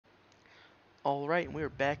Alright, and we're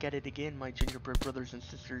back at it again, my gingerbread brothers and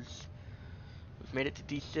sisters. We've made it to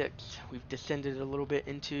D6. We've descended a little bit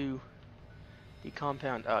into the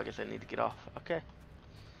compound. Oh, I guess I need to get off. Okay.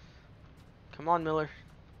 Come on, Miller.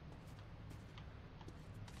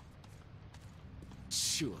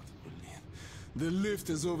 Sure. The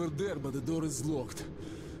lift is over there, but the door is locked.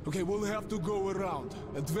 Okay, we'll have to go around.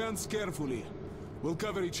 Advance carefully. We'll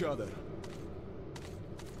cover each other.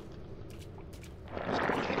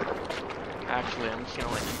 Actually, I'm just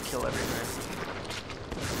gonna let you kill everything.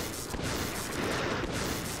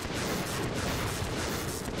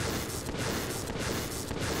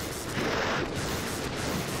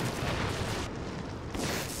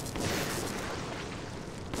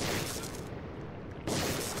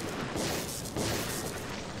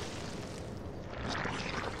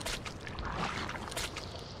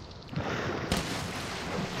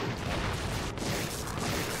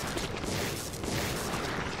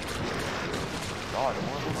 God,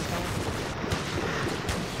 more of them are coming.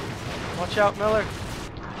 Watch out, Miller.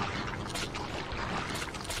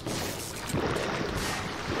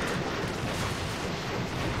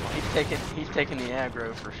 He's taking the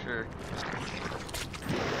aggro for sure.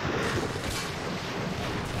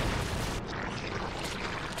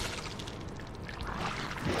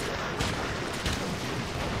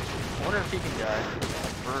 I wonder if he can die.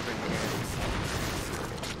 Like Bourbon can.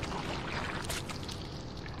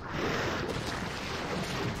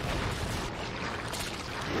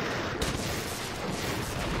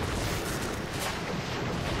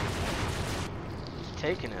 He's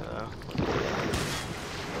taking it though.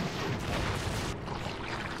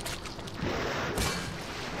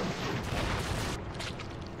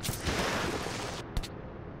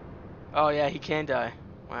 Oh yeah, he can die.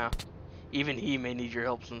 Wow. Even he may need your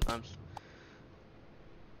help sometimes.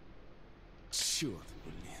 Sure.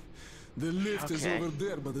 The lift is Okay. over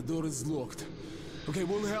there, but the door is locked. Okay,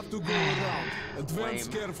 we'll have to go around. Advance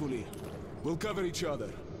Lame. carefully. We'll cover each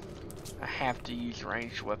other. I have to use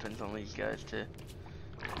ranged weapons on these guys too.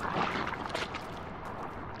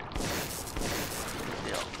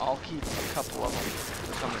 Yeah, I'll keep a couple of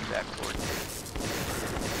them coming back towards me.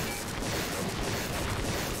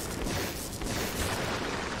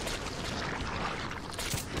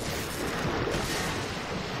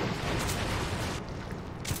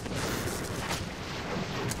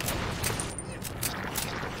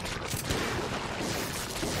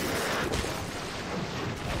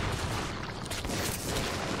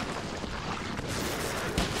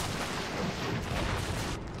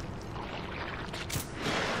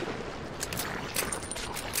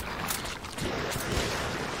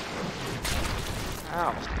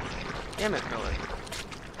 Ow. Damn it, Miller.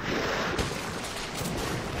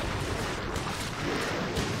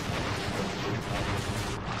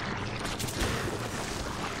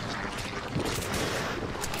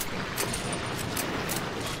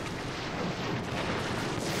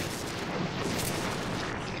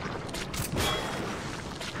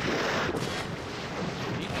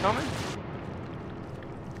 You coming?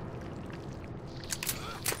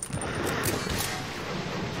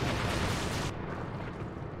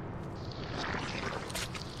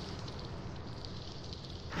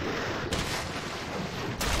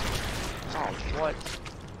 What?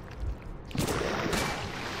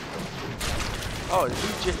 Oh, did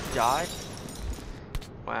he just die?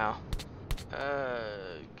 Wow.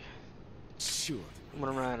 Sure. I'm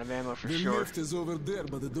gonna run out of ammo for The sure. lift is over there,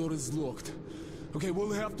 but the door is locked. Okay,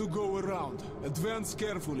 we'll have to go around. Advance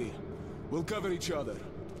carefully. We'll cover each other.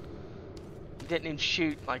 He didn't even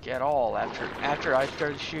shoot like at all after I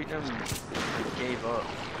started shooting him. He gave up.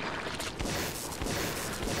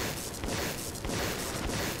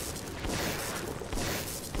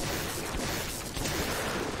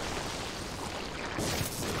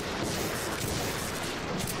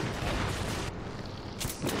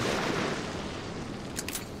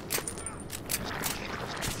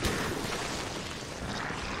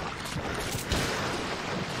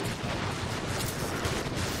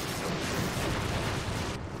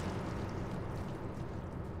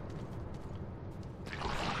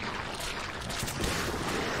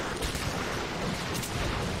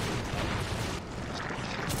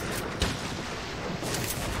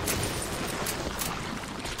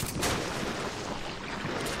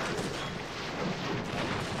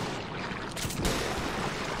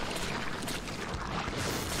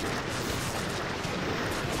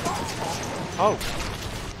 Oh!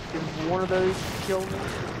 Did one of those kill me?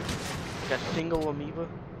 Like a single amoeba?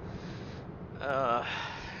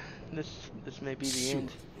 This may be the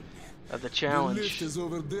end of the challenge. The lift is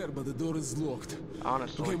over there, but the door is locked.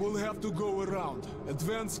 Honestly. Okay, we'll have to go around.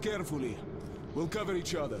 Advance carefully. We'll cover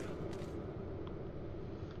each other.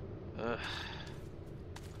 Ugh.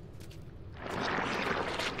 Can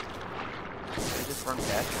I just run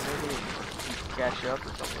faster maybe and catch up or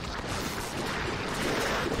something?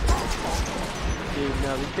 Dude,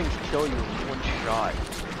 no, these things kill you in one shot.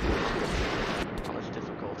 On this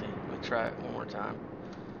difficulty. Let me try it one more time.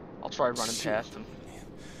 I'll try running past them.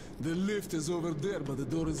 The lift is over there, but the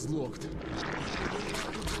door is locked.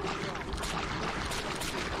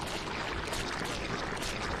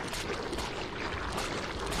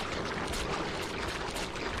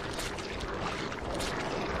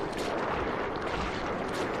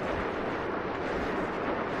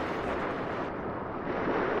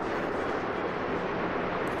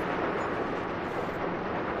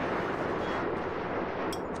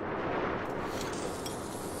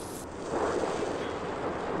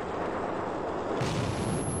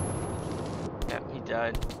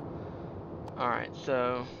 Died. Alright,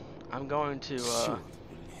 so I'm going to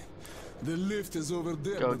the lift is over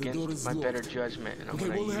there, go but the door against is my locked. better judgment, and I'm Okay,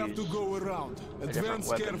 going we'll to have to use go around. a different Advance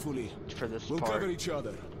weapon carefully. for this We'll part. cover each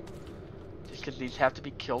other. Just because these have to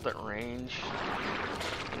be killed at range,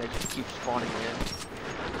 and they just keep spawning in.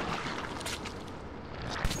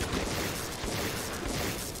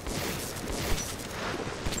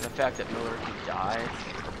 And the fact that Miller can die,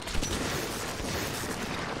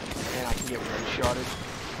 and I can get one-shotted.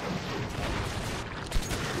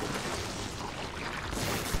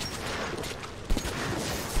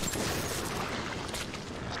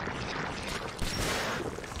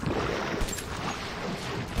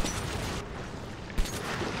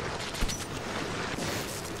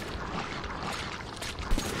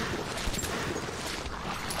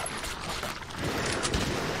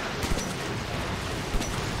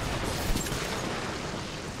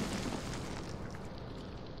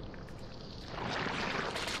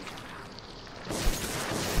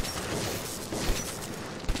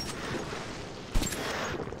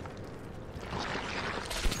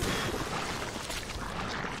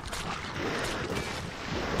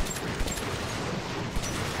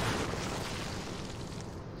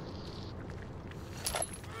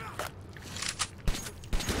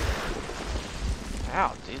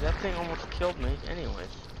 Ow, dude, that thing almost killed me anyways.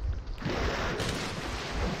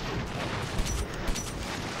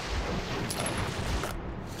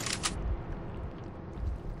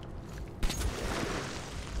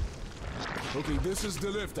 Okay, this is the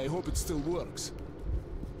lift. I hope it still works.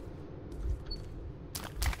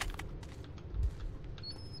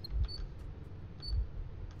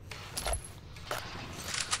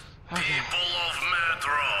 People of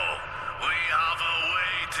Metro, we have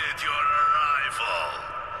awaited your arrival.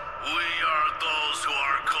 We are those who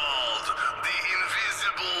are called the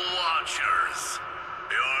Invisible Watchers.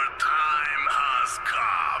 Your time has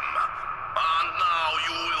come, and now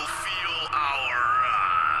you will feel our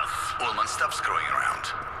wrath. Ullman, stop screwing around.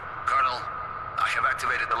 Colonel, I have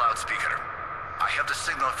activated the loudspeaker. I have the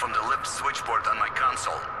signal from the lift switchboard on my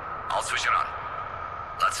console. I'll switch it on.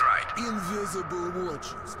 That's right. Invisible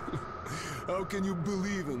watchers. How can you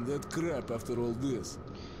believe in that crap after all this?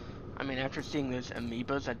 I mean, after seeing those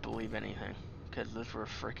amoebas, I'd believe anything. Because those were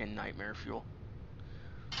freaking nightmare fuel.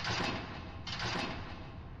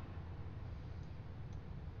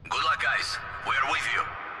 Good luck, guys. We're with you.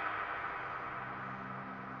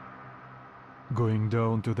 Going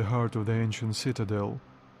down to the heart of the ancient citadel,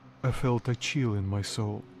 I felt a chill in my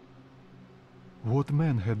soul. What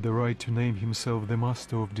man had the right to name himself the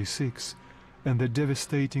master of D6 and the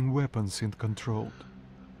devastating weapons it controlled?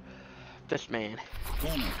 This man.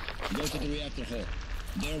 Colonel, go to the reactor hall.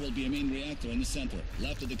 There will be a main reactor in the center,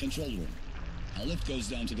 left of the control room. A lift goes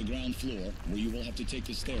down to the ground floor, where you will have to take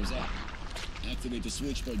the stairs up. Activate the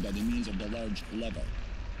switchboard by the means of the large lever.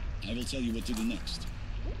 I will tell you what to do next.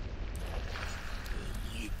 Oh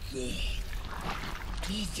my god.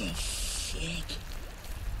 What the fuck?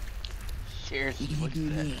 Seriously, What look do we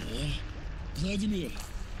at do that. now, huh? Vladimir,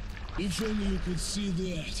 if only you could see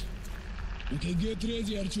that. Okay, get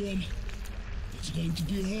ready, Artyom. It's going to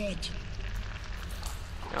be hot.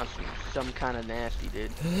 Now some kind of nasty,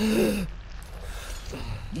 dude.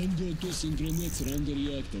 Don't go tossing grenades around the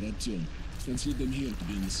reactor, Artyom. Let's leave them here to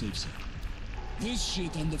be on the safe side. This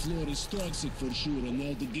shit on the floor is toxic for sure, and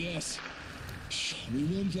now the gas. We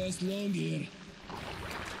won't last long here.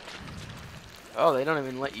 Oh, they don't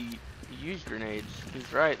even let you use grenades.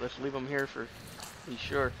 He's right. Let's leave them here for be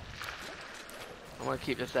sure. I want to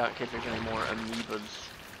keep this out in case there's any more amoebas.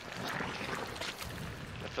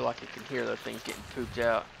 I feel like I can hear those things getting pooped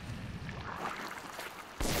out.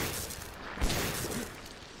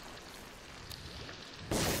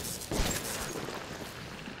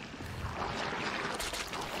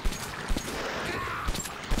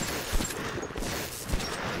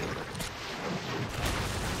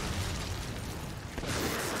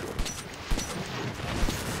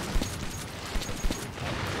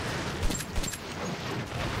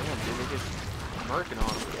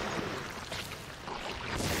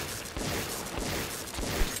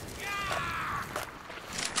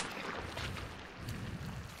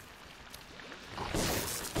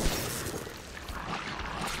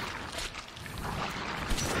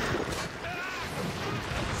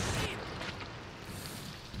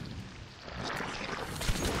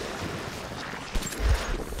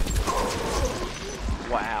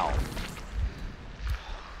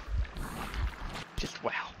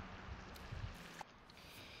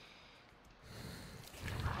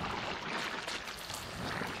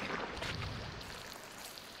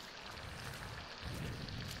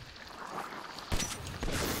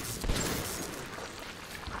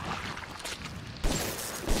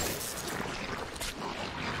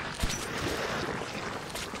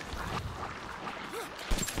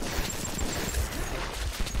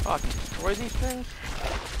 Oh, I can destroy these things?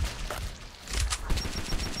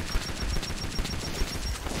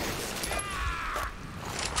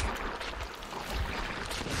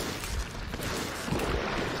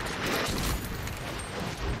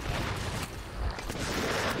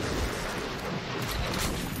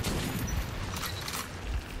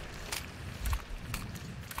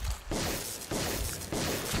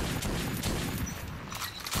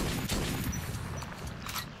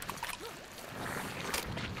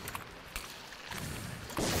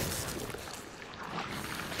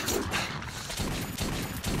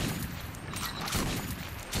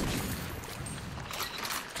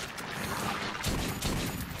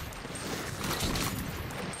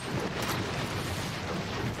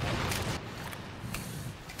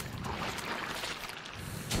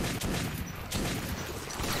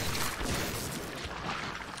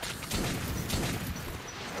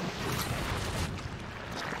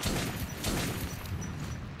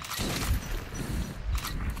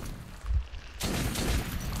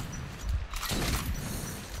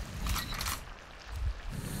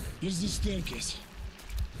 Here's the staircase.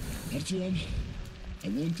 Artyom, I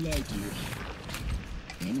won't lie to you.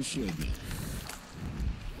 I'm afraid now.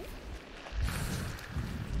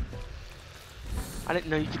 I didn't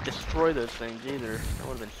know you could destroy those things either. That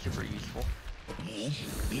would have been super useful. Well,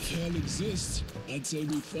 if hell exists, I'd say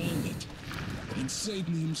we found it. And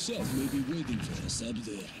Satan himself may be waiting for us up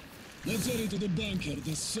there. Let's head into the bunker.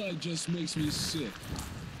 The sight just makes me sick.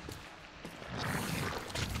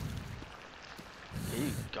 Hey,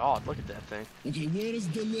 God, look at that thing. Okay, where is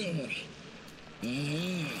the lever?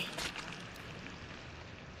 Aha.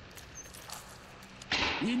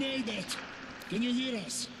 We made it! Can you hear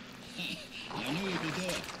us? I knew you'd be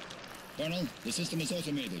there. Colonel, the system is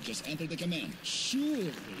automated. Just enter the command. Sure.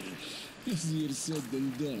 Easier said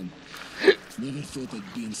than done. Never thought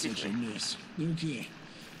I'd be in such a mess. Okay.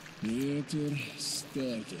 Reactor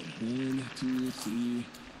starter. 1, 2, 3,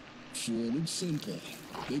 4. Looks simple.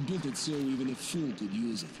 They built it so even a fool could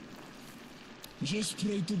use it. Just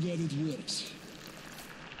pray to God it works.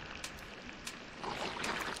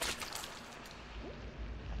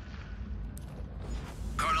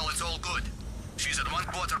 Colonel, it's all good. She's at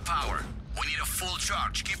 1/4 power. We need a full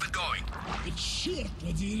charge. Keep it going. But shit,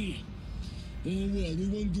 Padiri. Oh well, we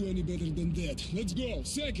won't do any better than that. Let's go.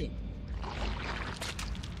 Second.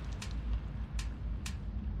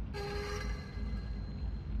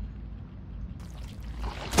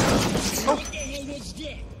 Oh. What the hell was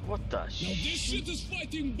that? What the Now this shit is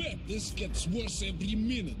fighting back. This gets worse every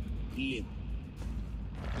minute. Lip.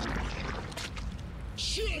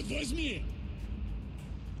 Черт возьми!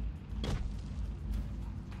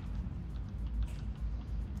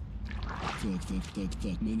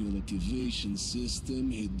 Так. Manual activation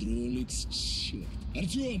system, hydraulics, shit.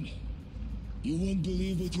 Artyom! You won't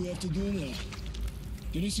believe what you have to do now.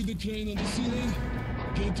 Can you see the crane on the ceiling?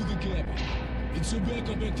 Get to the cabin. It's a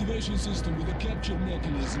backup activation system with a capture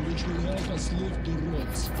mechanism which will help us lift the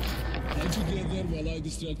rods. How'd you get there while I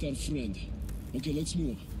distract our friend? Okay, let's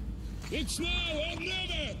move. It's now or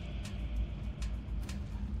never!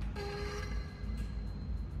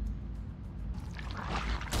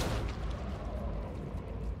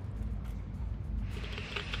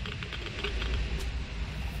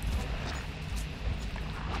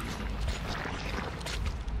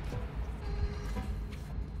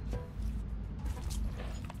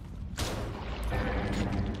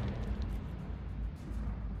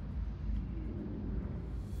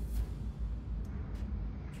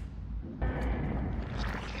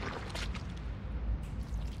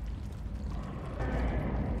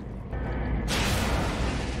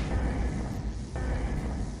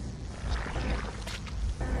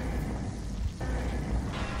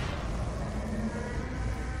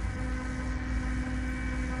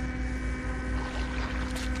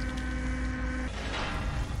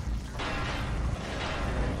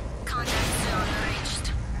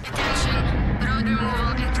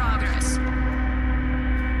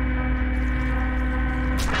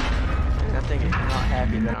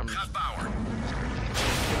 Half power.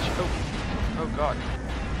 Oh God.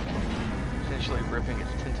 Essentially ripping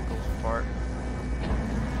its tentacles apart.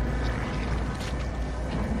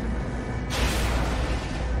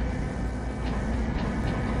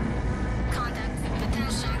 Contact,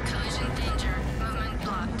 detention, collision danger, movement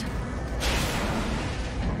blocked.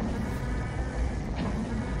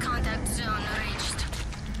 Contact zone reached.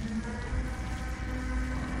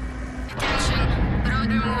 Attention, road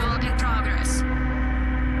removal in progress.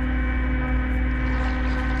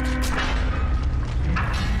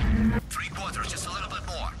 Just a little bit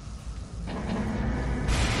more.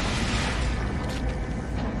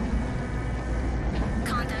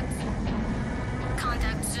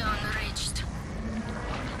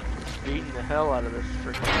 hell out of this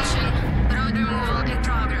freaking. Attention, road removal in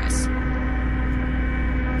progress.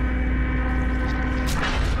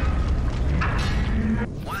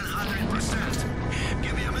 100%.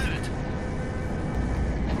 Give me a minute.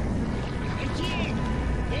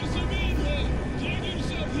 There's a manhole! Drag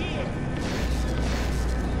yourself here!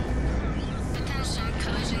 Attention,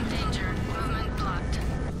 collision danger. Movement blocked.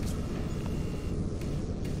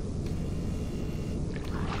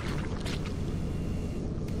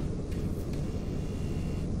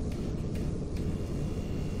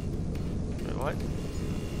 Wait, what?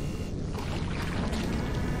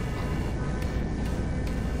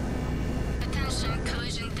 Attention,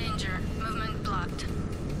 collision danger. Movement blocked.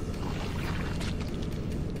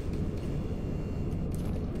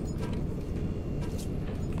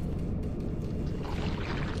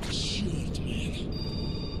 Short, man.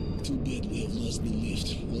 Too bad we have lost the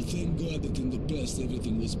lift. Well, thank God that in the past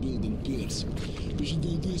everything was built in pairs. We should go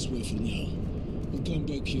this way for now. We'll come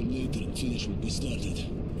back here later and finish what we started.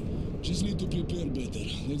 Just need to prepare better.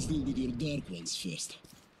 Let's deal with your dark ones first.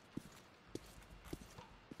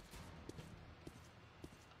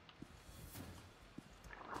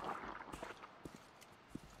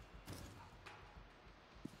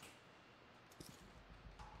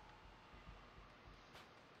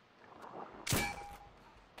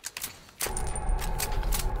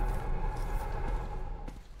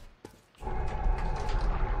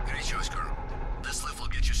 Great choice, Colonel. This lift will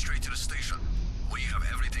get you straight to the station. We have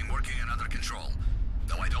everything working and under control.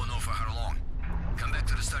 Though I don't know for how long. Come back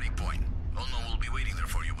to the starting point. Ulmo will be waiting there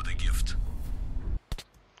for you with a gift.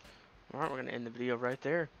 Alright, we're going to end the video right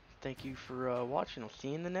there. Thank you for watching. I'll see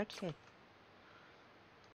you in the next one.